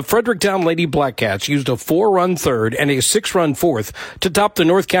Fredericktown Lady Blackcats used a 4-run third and a 6-run fourth to top the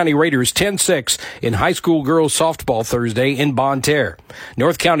North County Raiders 10-6 in high school girls softball Thursday in Bonne Terre.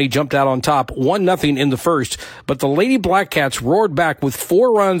 North County jumped out on top 1-0 in the first, but the Lady Blackcats roared back with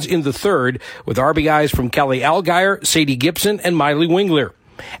 4 runs in the third with RBIs from Kelly Algier, Sadie Gibson, and Miley Wingler.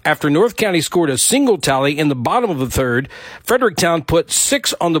 After North County scored a single tally in the bottom of the third, Fredericktown put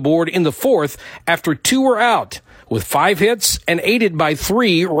 6 on the board in the fourth after 2 were out, with 5 hits and aided by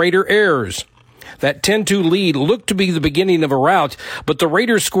 3 Raider errors. That 10-2 lead looked to be the beginning of a rout, but the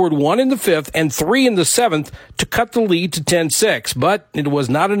Raiders scored 1 in the 5th and 3 in the 7th to cut the lead to 10-6, but it was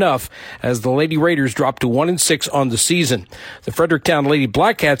not enough as the Lady Raiders dropped to 1-6 on the season. The Fredericktown Lady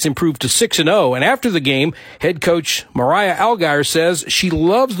Blackcats improved to 6-0, and after the game, head coach Mariah Algier says she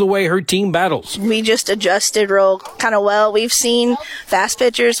loves the way her team battles. We just adjusted real kind of well. We've seen fast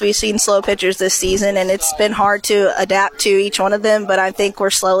pitchers, we've seen slow pitchers this season, and it's been hard to adapt to each one of them, but I think we're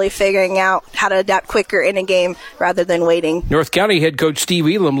slowly figuring out how to adapt quicker in a game rather than waiting. North County head coach Steve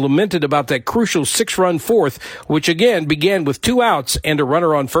Elam lamented about that crucial 6-run fourth, which again began with 2 outs and a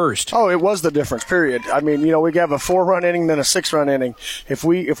runner on first. Oh, it was the difference, period. I mean, we have a 4-run inning, then a 6-run inning. If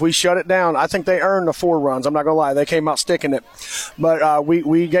we shut it down, I think they earned the 4 runs. I'm not going to lie. They came out sticking it. But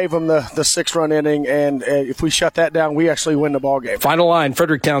we gave them the 6-run inning, and if we shut that down, we actually win the ball game. Final line,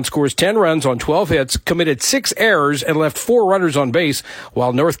 Fredericktown scores 10 runs on 12 hits, committed 6 errors, and left 4 runners on base,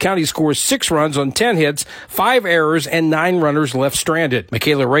 while North County scores 6 runs on 10 hits, 5 errors, and 9 runners left stranded.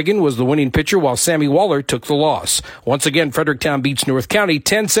 Michaela Reagan was the winning pitcher, while Sammy Waller took the loss. Once again, Fredericktown beats North County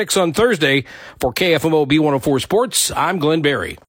 10-6 on Thursday. For KFMO B104 Sports, I'm Glenn Berry.